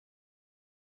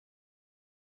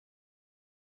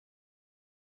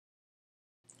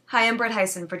Hi, I'm Britt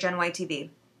Hysen for Gen Y TV.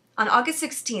 On August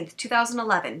 16,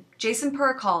 2011, Jason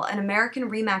Puracal, an American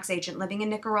RE/MAX agent living in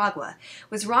Nicaragua,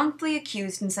 was wrongfully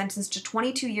accused and sentenced to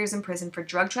 22 years in prison for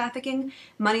drug trafficking,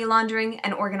 money laundering,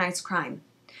 and organized crime.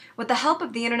 With the help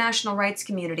of the international rights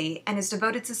community and his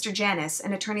devoted sister Janice,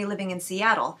 an attorney living in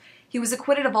Seattle, he was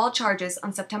acquitted of all charges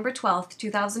on September 12,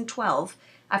 2012,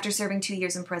 after serving 2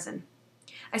 years in prison.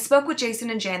 I spoke with Jason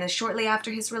and Janice shortly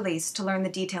after his release to learn the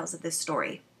details of this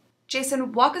story.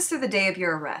 Jason, walk us through the day of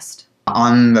your arrest.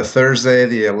 On the Thursday,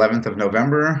 the 11th of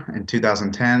November in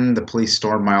 2010, the police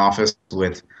stormed my office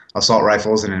with assault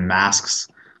rifles and in masks.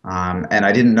 And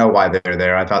I didn't know why they were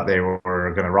there. I thought they were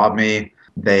going to rob me.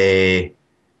 They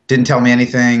didn't tell me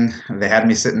anything. They had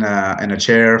me sit in a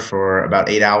chair for about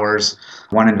 8 hours.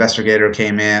 One investigator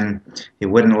came in. He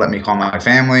wouldn't let me call my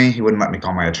family. He wouldn't let me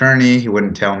call my attorney. He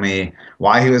wouldn't tell me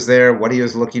why he was there, what he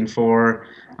was looking for.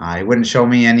 He wouldn't show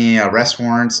me any arrest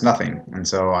warrants, nothing. And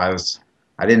so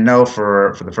I didn't know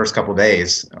for the first couple of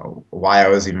days why I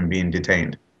was even being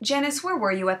detained. Janice, where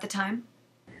were you at the time?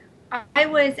 I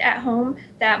was at home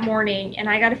that morning, and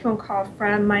I got a phone call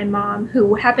from my mom,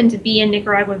 who happened to be in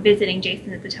Nicaragua visiting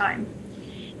Jason at the time.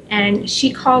 And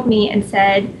she called me and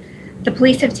said, "The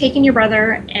police have taken your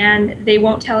brother, and they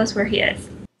won't tell us where he is."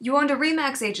 You owned a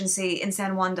RE/MAX agency in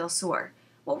San Juan del Sur.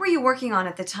 What were you working on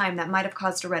at the time that might have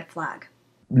caused a red flag?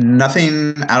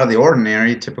 Nothing out of the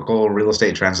ordinary, typical real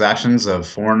estate transactions of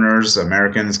foreigners,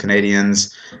 Americans,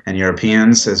 Canadians, and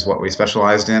Europeans is what we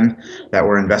specialized in, that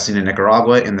were investing in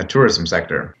Nicaragua in the tourism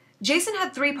sector. Jason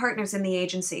had 3 partners in the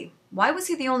agency. Why was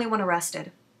he the only one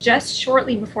arrested? Just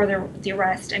shortly before the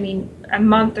arrest, a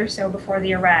month or so before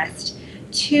the arrest,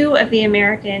 2 of the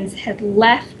Americans had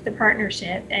left the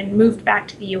partnership and moved back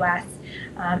to the U.S.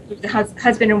 The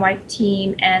husband and wife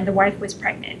team, and the wife was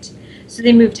pregnant. So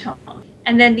they moved home.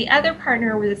 And then the other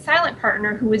partner was a silent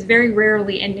partner who was very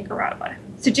rarely in Nicaragua.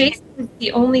 So Jason was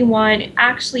the only one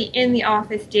actually in the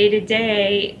office day to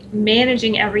day,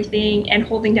 managing everything and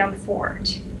holding down the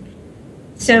fort.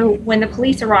 So when the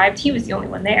police arrived, he was the only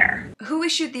one there. Who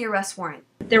issued the arrest warrant?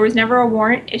 There was never a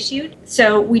warrant issued,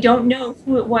 so we don't know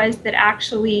who it was that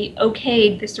actually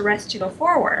okayed this arrest to go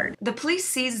forward. The police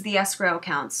seized the escrow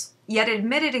accounts, yet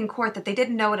admitted in court that they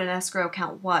didn't know what an escrow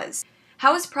account was.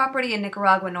 How is property in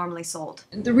Nicaragua normally sold?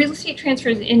 The real estate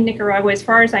transfers in Nicaragua, as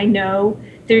far as I know,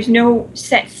 there's no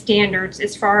set standards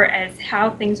as far as how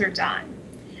things are done.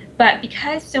 But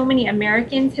because so many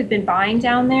Americans have been buying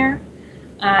down there,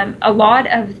 a lot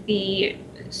of the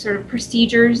sort of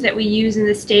procedures that we use in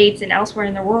the States and elsewhere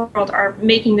in the world are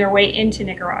making their way into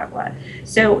Nicaragua.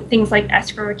 So things like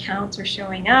escrow accounts are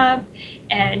showing up,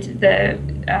 and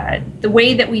the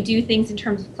way that we do things in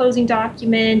terms of closing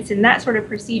documents and that sort of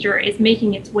procedure is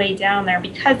making its way down there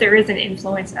because there is an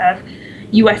influence of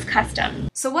U.S. customs.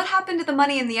 So what happened to the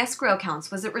money in the escrow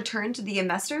accounts? Was it returned to the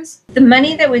investors? The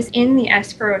money that was in the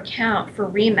escrow account for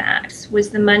RE/MAX was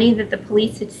the money that the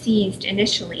police had seized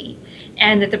initially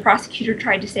and that the prosecutor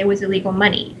tried to say was illegal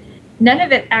money. None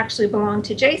of it actually belonged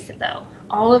to Jason, though.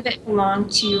 All of it belonged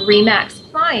to RE/MAX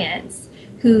clients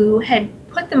who had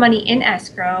put the money in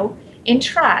escrow in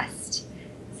trust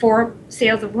for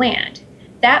sales of land.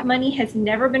 That money has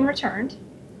never been returned.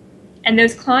 And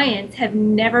those clients have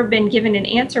never been given an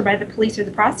answer by the police or the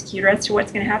prosecutor as to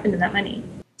what's going to happen to that money.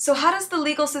 So how does the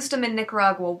legal system in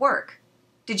Nicaragua work?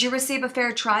 Did you receive a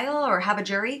fair trial or have a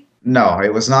jury? No,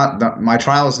 it was not. My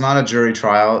trial is not a jury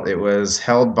trial. It was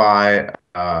held by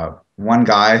one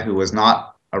guy who was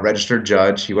not a registered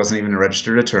judge. He wasn't even a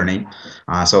registered attorney.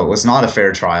 So it was not a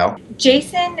fair trial.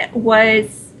 Jason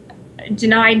was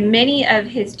denied many of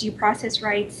his due process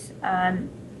rights,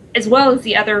 as well as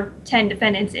the other 10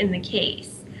 defendants in the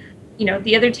case.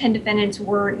 The other 10 defendants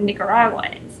were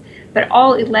Nicaraguans, but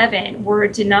all 11 were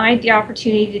denied the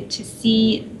opportunity to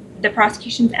see the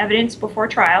prosecution's evidence before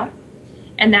trial,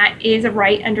 and that is a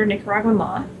right under Nicaraguan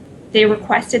law. They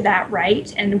requested that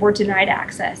right and were denied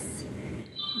access.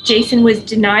 Jason was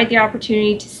denied the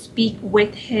opportunity to speak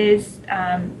with his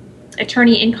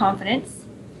attorney in confidence.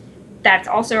 That's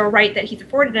also a right that he's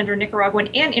afforded under Nicaraguan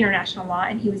and international law,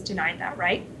 and he was denied that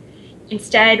right.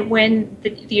 Instead, when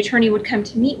the attorney would come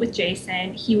to meet with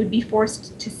Jason, he would be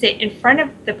forced to sit in front of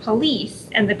the police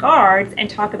and the guards and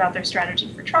talk about their strategy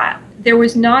for trial. There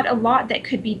was not a lot that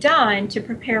could be done to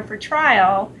prepare for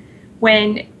trial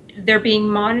when they're being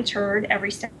monitored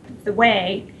every step of the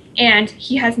way, and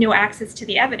he has no access to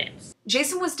the evidence.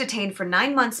 Jason was detained for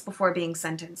 9 months before being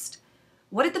sentenced.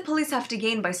 What did the police have to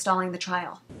gain by stalling the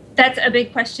trial? That's a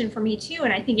big question for me too,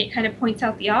 and I think it kind of points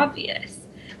out the obvious,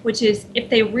 which is if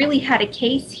they really had a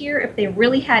case here, if they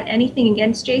really had anything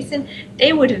against Jason,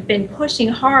 they would have been pushing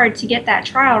hard to get that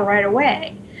trial right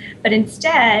away. But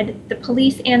instead, the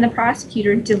police and the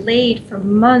prosecutor delayed for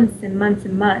months and months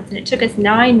and months, and it took us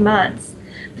 9 months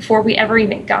before we ever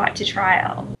even got to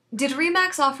trial. Did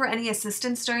RE/MAX offer any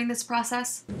assistance during this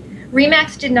process?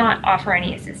 RE/MAX did not offer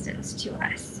any assistance to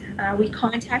us. We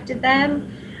contacted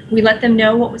them, we let them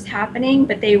know what was happening,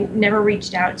 but they never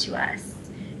reached out to us.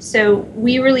 So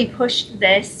we really pushed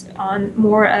this on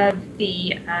more of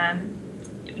the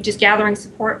just gathering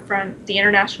support from the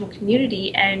international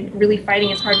community and really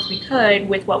fighting as hard as we could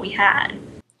with what we had.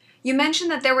 You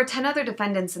mentioned that there were 10 other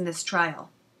defendants in this trial.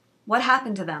 What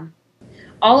happened to them?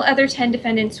 All other 10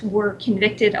 defendants were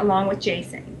convicted along with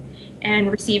Jason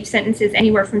and received sentences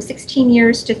anywhere from 16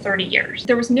 years to 30 years.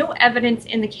 There was no evidence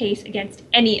in the case against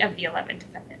any of the 11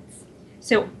 defendants.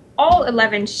 So all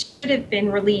 11 should have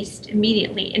been released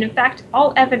immediately. And in fact,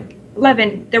 all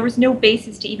 11, there was no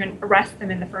basis to even arrest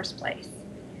them in the first place.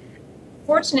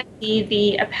 Fortunately,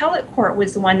 the appellate court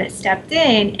was the one that stepped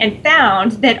in and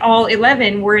found that all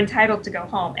 11 were entitled to go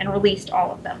home and released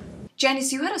all of them.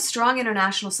 Janis, you had a strong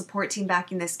international support team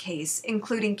backing this case,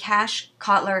 including Cash,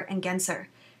 Kotler, and Genser.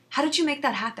 How did you make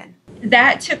that happen?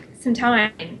 That took some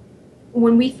time.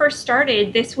 When we first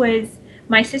started, this was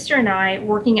my sister and I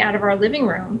working out of our living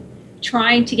room,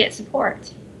 trying to get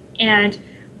support. And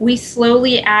we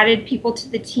slowly added people to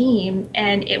the team,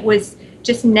 and it was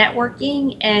just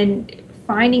networking and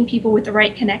finding people with the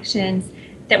right connections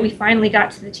that we finally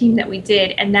got to the team that we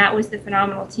did, and that was the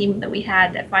phenomenal team that we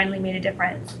had that finally made a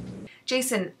difference.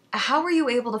 Jason, how were you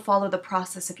able to follow the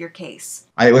process of your case?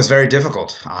 It was very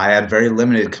difficult. I had very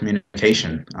limited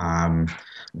communication.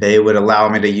 They would allow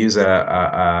me to use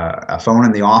a phone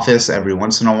in the office every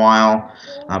once in a while,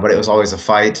 but it was always a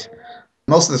fight.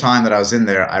 Most of the time that I was in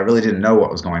there, I really didn't know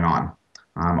what was going on.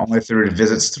 Only through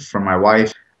visits from my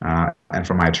wife and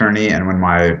from my attorney, and when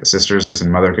my sisters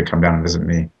and mother could come down and visit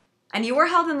me. And you were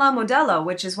held in La Modello,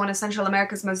 which is one of Central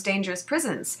America's most dangerous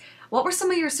prisons. What were some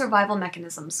of your survival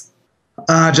mechanisms?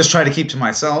 Just try to keep to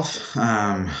myself.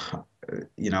 I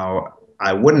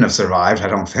wouldn't have survived, I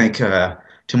don't think,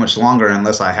 too much longer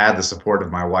unless I had the support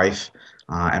of my wife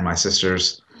and my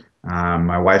sisters.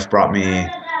 My wife brought me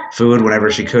food whenever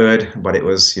she could, but it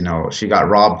was, she got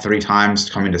robbed 3 times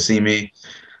coming to see me.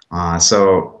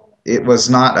 So it was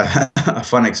not a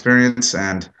fun experience,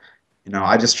 and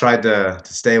I just tried to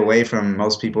stay away from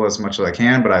most people as much as I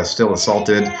can, but I was still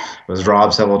assaulted, was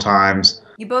robbed several times.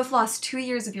 You both lost 2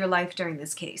 years of your life during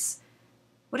this case.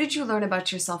 What did you learn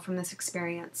about yourself from this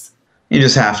experience? You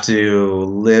just have to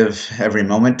live every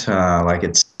moment like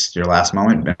it's your last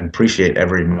moment, and appreciate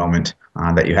every moment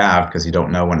that you have, because you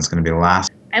don't know when it's going to be the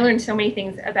last. I learned so many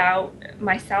things about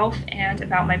myself and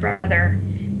about my brother,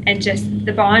 and just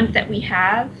the bond that we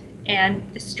have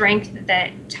and the strength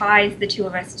that ties the two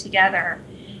of us together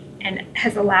and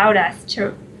has allowed us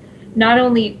to not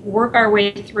only work our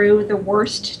way through the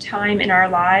worst time in our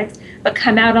lives, but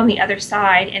come out on the other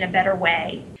side in a better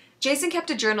way. Jason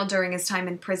kept a journal during his time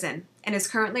in prison and is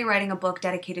currently writing a book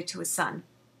dedicated to his son.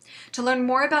 To learn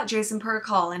more about Jason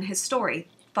Puracal and his story,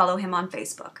 follow him on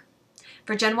Facebook.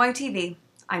 For Gen Y TV,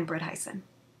 I'm Britt Hysen.